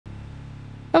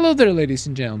Hello there, ladies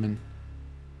and gentlemen.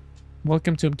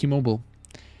 Welcome to MK Mobile.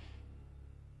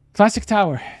 Classic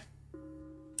Tower.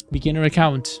 Beginner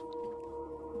account.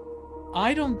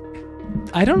 I don't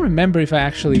remember if I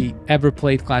actually ever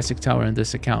played Classic Tower on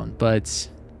this account, but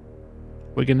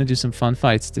we're gonna do some fun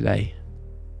fights today.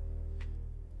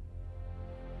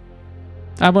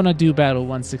 I wanna do battle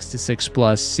 166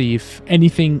 plus, see if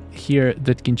anything here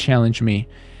that can challenge me.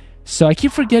 So I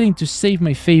keep forgetting to save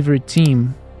my favorite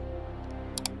team.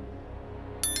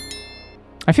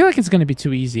 I feel like it's going to be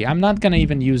too easy. I'm not going to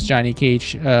even use Johnny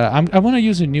Cage. I want to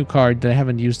use a new card that I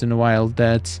haven't used in a while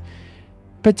that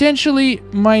potentially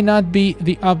might not be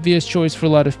the obvious choice for a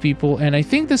lot of people. And I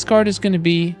think this card is going to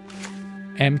be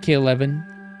MK11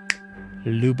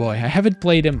 Liu Boy. I haven't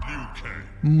played him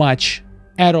much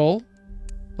at all.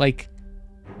 Like,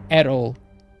 at all.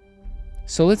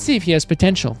 So let's see if he has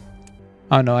potential.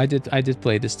 Oh no, I did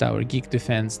play this tower. Geek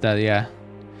Defense, that, yeah.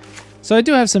 So I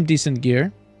do have some decent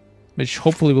gear, which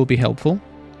hopefully will be helpful.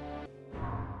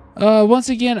 Once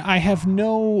again, I have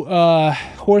no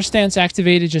horse stance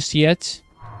activated just yet.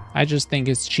 I just think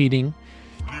it's cheating.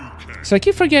 So I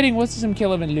keep forgetting what does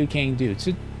MK11 Liu Kang do.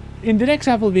 So in the next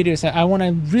couple of videos, I want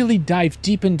to really dive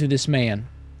deep into this man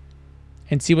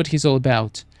and see what he's all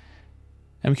about.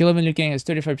 MK11 Liu Kang has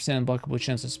 35% unblockable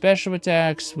chance of special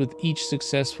attacks with each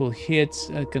successful hit.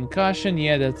 Concussion,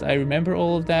 yeah, I remember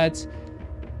all of that.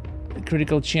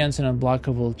 Critical chance and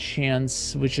unblockable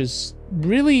chance, which is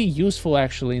really useful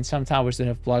actually in some towers that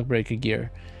have block breaker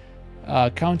gear.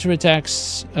 Counter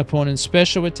attacks, opponent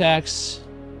special attacks.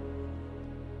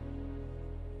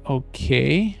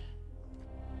 Okay.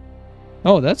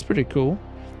 Oh, that's pretty cool.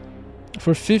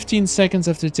 For 15 seconds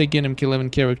after taking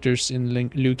MK11, characters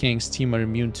in Liu Kang's team are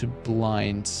immune to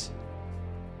blind.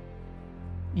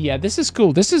 Yeah, this is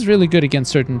cool. This is really good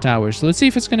against certain towers. So let's see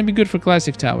if it's going to be good for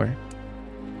Classic Tower.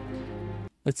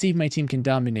 Let's see if my team can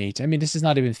dominate. I mean, this is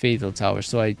not even Fatal Tower,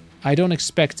 so I don't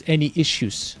expect any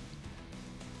issues.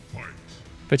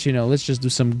 But, you know, let's just do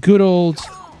some good old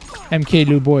MK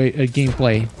Liu Boy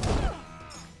gameplay.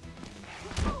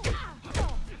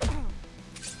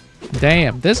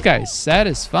 Damn, this guy is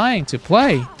satisfying to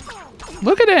play.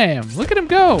 Look at him. Look at him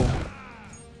go.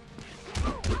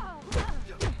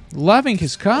 Loving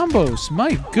his combos.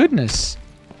 My goodness.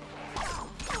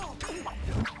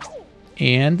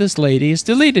 And this lady is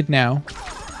deleted now.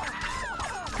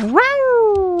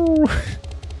 Row!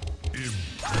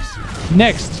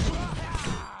 Next.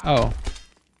 Oh.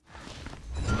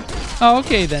 Oh,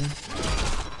 okay then.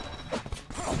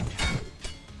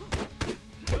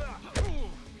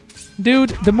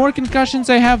 Dude, the more concussions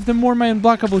I have, the more my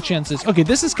unblockable chances. Okay,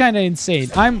 this is kind of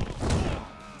insane.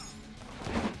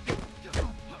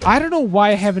 I don't know why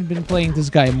I haven't been playing this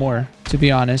guy more, to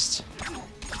be honest.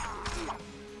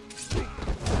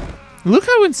 Look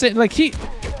how insane, like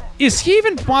is he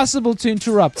even possible to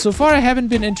interrupt? So far I haven't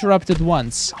been interrupted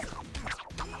once.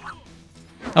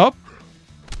 Oh.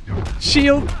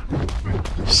 Shield.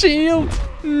 Shield.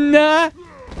 Nah.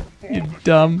 You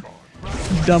dumb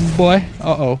boy.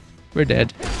 Uh-oh. We're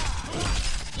dead.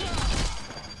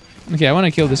 Okay, I want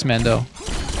to kill this man though.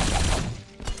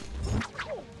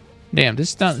 Damn, this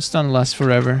stun lasts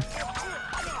forever.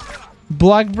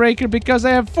 Block breaker because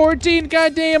I have 14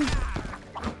 goddamn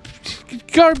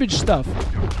garbage stuff.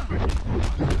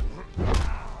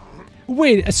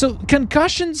 Wait, so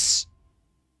concussions,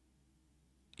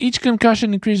 each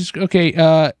concussion increases,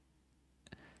 okay,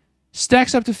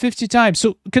 stacks up to 50 times.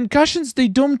 So concussions, they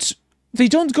don't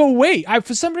go away.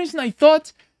 For some reason I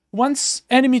thought once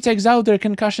enemy takes out their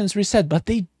concussions reset, but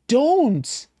they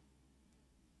don't.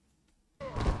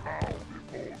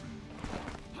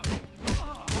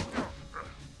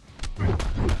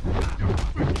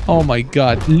 Oh my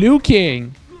god, Liu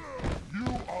Kang.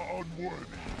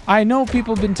 I know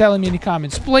people have been telling me in the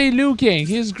comments, play Liu Kang,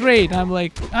 he's great. I'm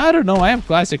like, I don't know, I have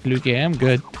classic Liu Kang, I'm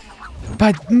good.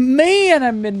 But man,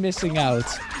 I've been missing out.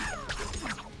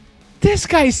 This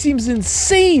guy seems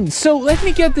insane. So let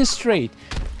me get this straight.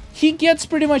 He gets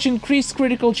pretty much increased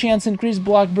critical chance, increased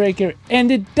block breaker,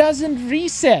 and it doesn't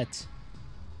reset.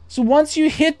 So once you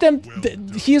hit them,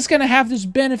 he's gonna have this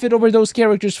benefit over those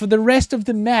characters for the rest of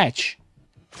the match.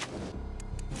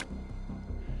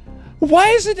 Why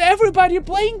isn't everybody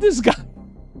playing this guy?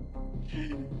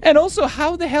 And also,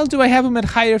 how the hell do I have him at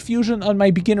higher fusion on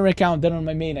my beginner account than on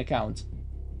my main account?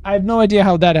 I have no idea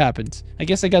how that happened. I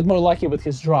guess I got more lucky with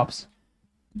his drops.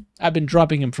 I've been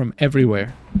dropping him from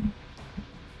everywhere.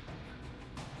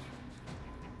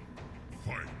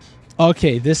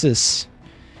 Okay, this is...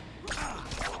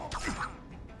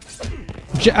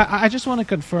 I just want to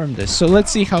confirm this. So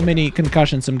let's see how many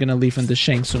concussions I'm going to leave on the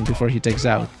Shang Tsung before he takes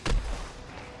out.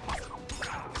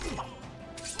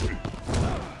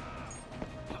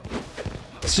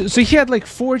 So he had like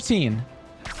 14.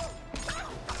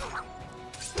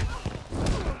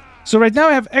 So right now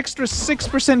I have extra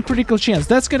 6% critical chance.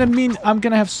 That's gonna mean I'm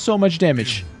gonna have so much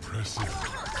damage.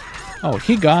 Oh,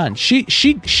 he gone. She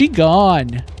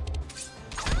gone.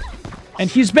 And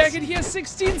he's back and he has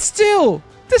 16 still.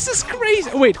 This is crazy.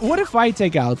 Wait, what if I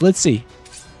take out? Let's see.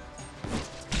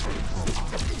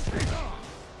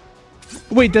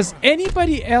 Wait, does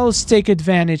anybody else take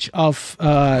advantage of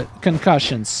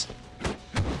concussions?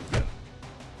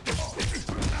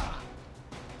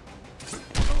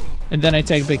 And then I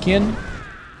take back in.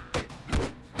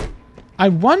 I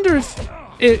wonder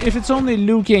if it's only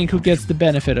Liu Kang who gets the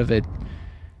benefit of it.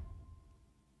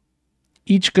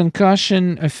 Each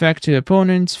concussion affects the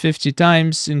opponent 50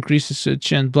 times, increases the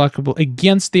chance blockable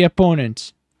against the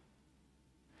opponent.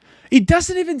 It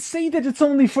doesn't even say that it's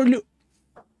only for Liu.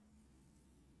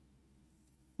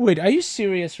 Wait, are you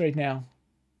serious right now?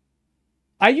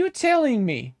 Are you telling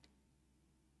me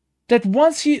that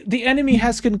once the enemy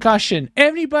has concussion,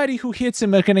 everybody who hits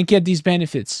him are gonna get these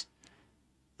benefits?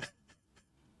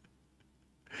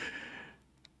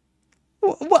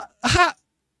 What?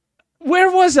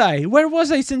 Where was I? Where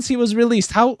was I since he was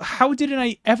released? How didn't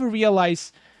I ever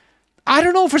realize? I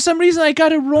don't know. For some reason, I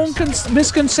got a wrong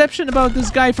misconception about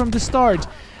this guy from the start,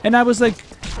 and I was like,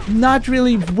 not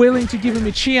really willing to give him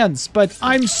a chance. But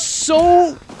I'm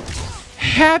so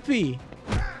happy.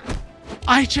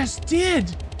 I just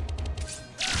did.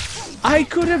 I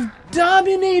could have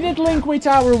dominated Linkway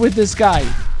Tower with this guy.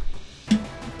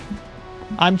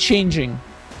 I'm changing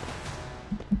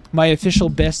my official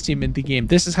best team in the game.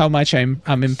 This is how much I'm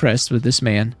impressed with this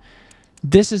man.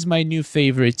 This is my new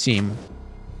favorite team.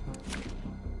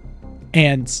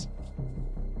 And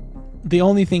the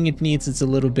only thing it needs is a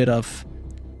little bit of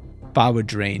power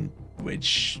drain,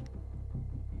 which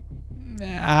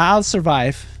I'll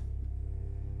survive.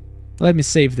 Let me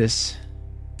save this.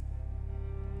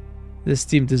 This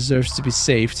team deserves to be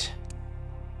saved.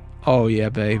 Oh yeah,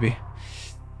 baby.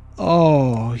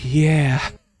 Oh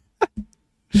yeah.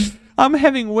 I'm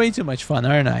having way too much fun,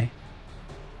 aren't I?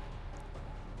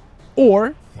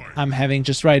 Or I'm having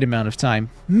just right amount of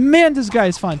time. Man, this guy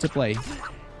is fun to play.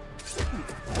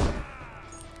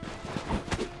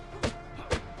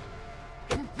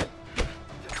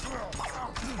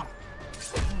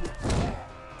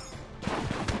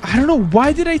 I don't know.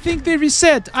 Why did I think they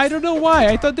reset? I don't know why.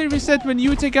 I thought they reset when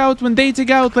you take out, when they take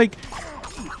out. Like,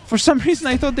 for some reason,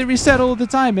 I thought they reset all the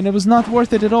time, and it was not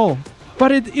worth it at all.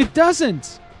 But it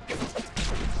doesn't.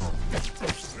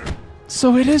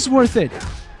 So it is worth it.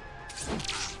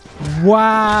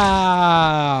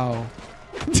 Wow.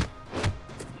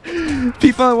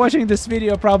 People watching this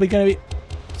video are probably gonna be,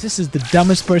 this is the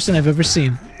dumbest person I've ever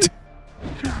seen.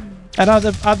 And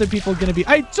other people are gonna be,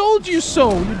 I told you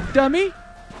so, you dummy.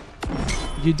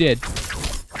 You did.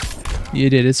 You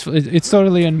did. It's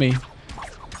totally on me.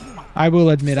 I will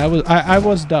admit, I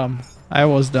was dumb. I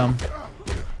was dumb.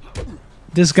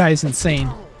 This guy is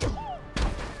insane.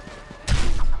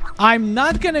 I'm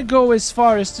not gonna go as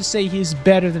far as to say he's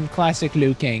better than classic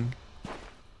Liu Kang.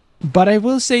 But I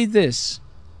will say this.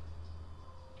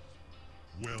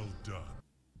 Well done.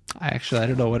 I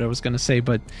don't know what I was gonna say,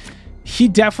 but he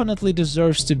definitely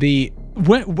deserves to be...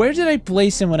 Where did I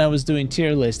place him when I was doing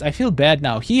tier list? I feel bad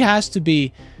now. He has to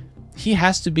be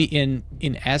in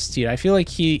S tier. I feel like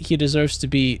he deserves to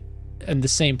be in the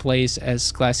same place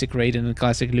as classic Raiden and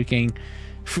classic Liu Kang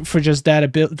for just that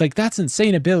ability. Like, that's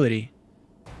insane ability.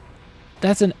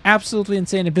 That's an absolutely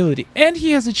insane ability. And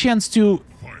he has a chance to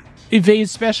evade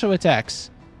special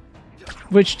attacks.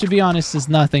 Which, to be honest, is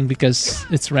nothing because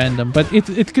it's random. But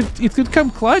it could come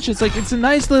clutch. It's like, it's a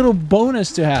nice little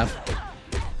bonus to have.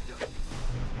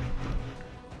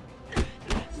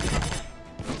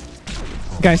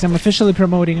 Guys, I'm officially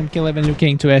promoting MK11 Liu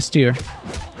Kang to S tier.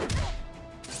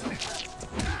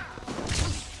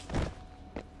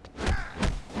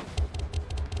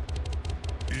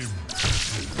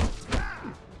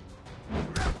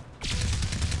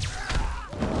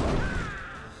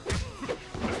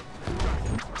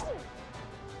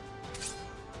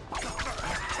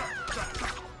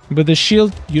 But the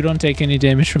shield, you don't take any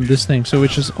damage from this thing, so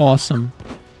which is awesome.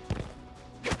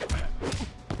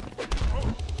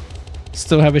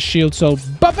 Still have a shield, so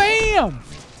ba-bam!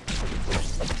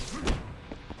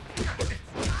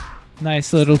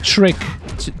 Nice little trick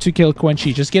to kill Quan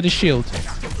Chi. Just get a shield.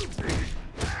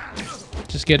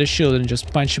 Just get a shield and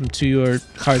just punch him to your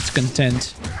heart's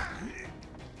content.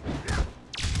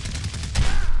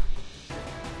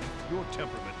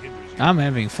 I'm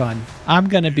having fun. I'm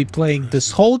gonna be playing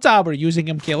this whole tower using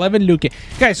MK11 Liu Kang.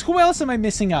 Guys, who else am I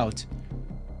missing out?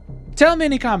 Tell me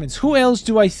in the comments, who else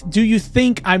do you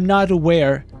think I'm not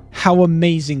aware how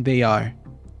amazing they are?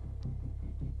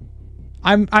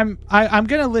 I'm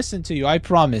gonna listen to you, I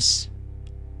promise.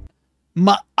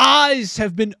 My eyes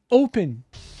have been opened.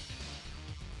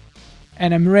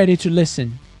 And I'm ready to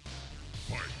listen.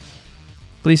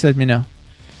 Please let me know.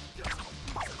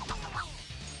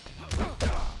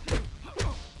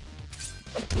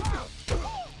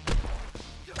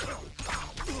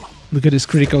 Look at his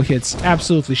critical hits.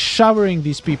 Absolutely showering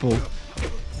these people.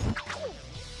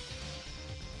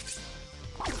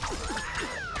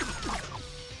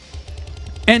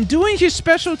 And doing his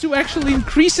special 2 actually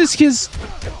increases his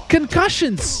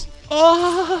concussions.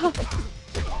 Oh,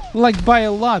 like by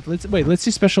a lot. Let's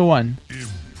see special 1.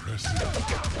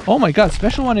 Oh my god,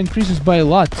 special 1 increases by a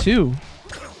lot too.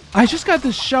 I just got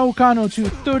this Shao Kahn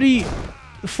to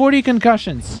 40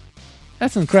 concussions.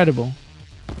 That's incredible.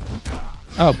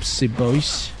 Oopsie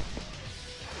boys.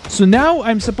 So now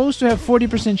I'm supposed to have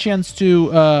 40% chance to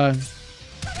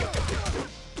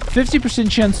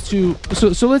 50% chance to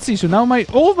so let's see. So now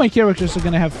all of my characters are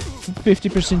gonna have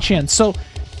 50% chance. So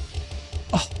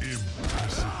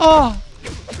oh,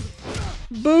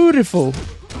 beautiful.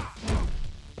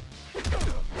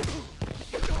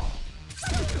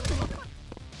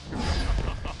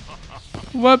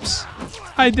 Whoops,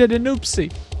 I did an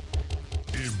oopsie.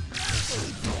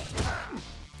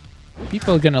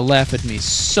 People are gonna laugh at me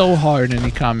so hard in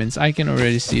the comments. I can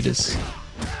already see this.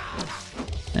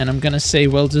 And I'm gonna say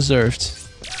well deserved.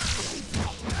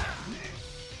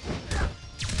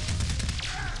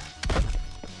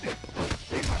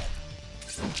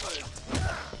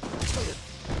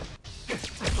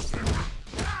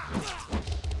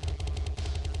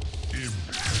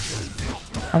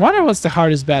 I wonder what's the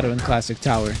hardest battle in Classic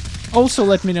Tower. Also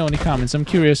let me know in the comments. I'm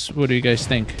curious, what do you guys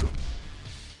think?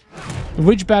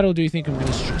 Which battle do you think I'm going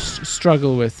to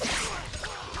struggle with?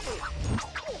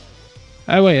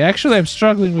 Oh wait, actually I'm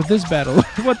struggling with this battle.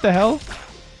 What the hell?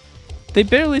 They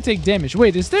barely take damage.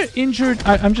 Wait, is there injured?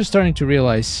 I'm just starting to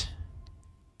realize.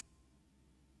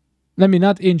 Let me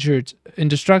not injured.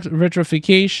 Indestructible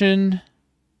retrification.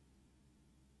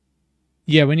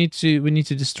 Yeah, we need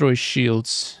to destroy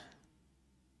shields.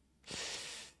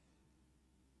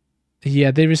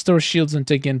 Yeah, they restore shields and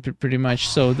take in pretty much.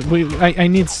 So I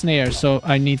need snare, so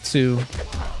I need to.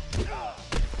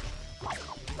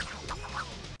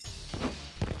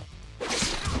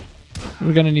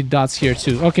 We're gonna need dots here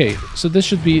too. Okay, so this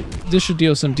should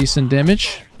deal some decent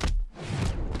damage.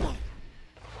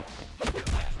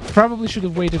 Probably should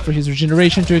have waited for his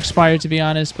regeneration to expire, to be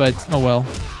honest, but oh well.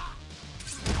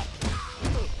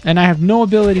 And I have no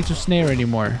ability to snare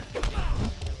anymore,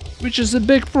 which is a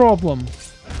big problem.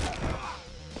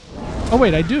 Oh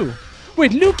wait, I do.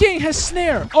 Wait, Liu Kang has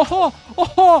snare. Where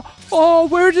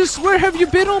have you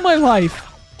been all my life?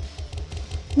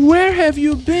 Where have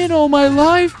you been all my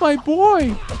life, my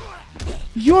boy?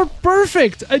 You're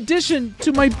perfect addition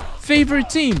to my favorite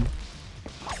team.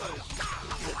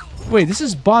 Wait, this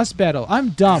is boss battle.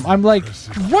 I'm dumb. I'm like,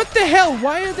 what the hell?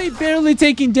 Why are they barely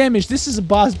taking damage? This is a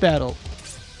boss battle.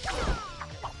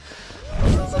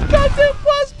 It's a goddamn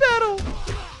boss battle.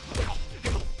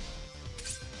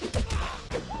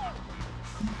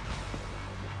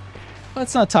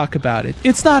 Let's not talk about it.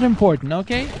 It's not important,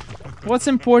 okay? What's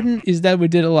important is that we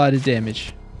did a lot of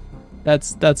damage.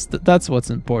 That's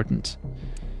what's important.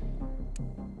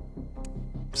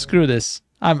 Screw this.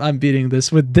 I'm beating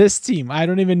this with this team. I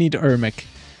don't even need Ermic.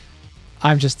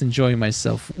 I'm just enjoying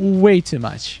myself way too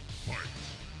much.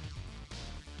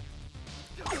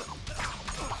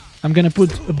 I'm gonna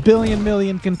put a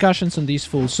million concussions on these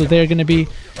fools, so they're gonna be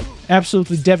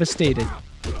absolutely devastated.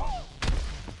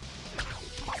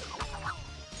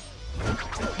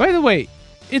 By the way,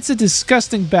 it's a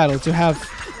disgusting battle to have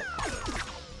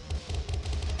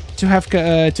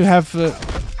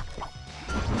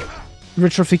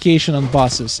retrification on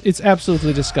bosses. It's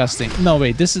absolutely disgusting. No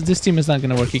wait, this team is not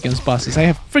gonna work against bosses. I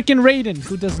have freaking Raiden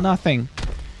who does nothing.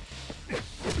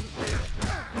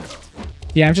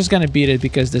 Yeah, I'm just gonna beat it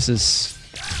because this is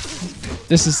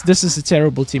a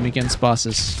terrible team against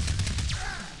bosses.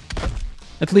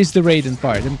 At least the Raiden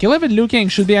part. MK11 Liu Kang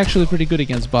should be actually pretty good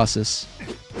against bosses.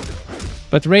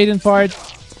 But Raiden part,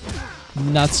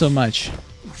 not so much.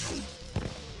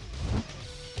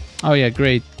 Oh yeah,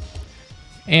 great.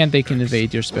 And they can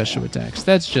evade your special attacks.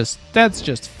 That's just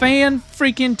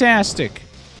fan-freaking-tastic.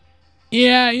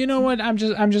 Yeah, you know what? I'm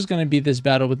just gonna beat this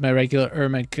battle with my regular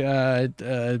Ermic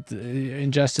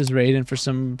Injustice Raiden for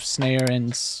some snare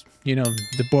and, you know,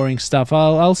 the boring stuff.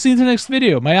 I'll see you in the next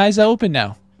video. My eyes are open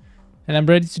now. And I'm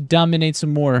ready to dominate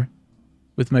some more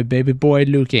with my baby boy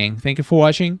Liu Kang. Thank you for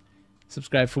watching.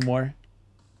 subscribe for more,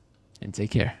 and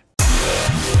take care.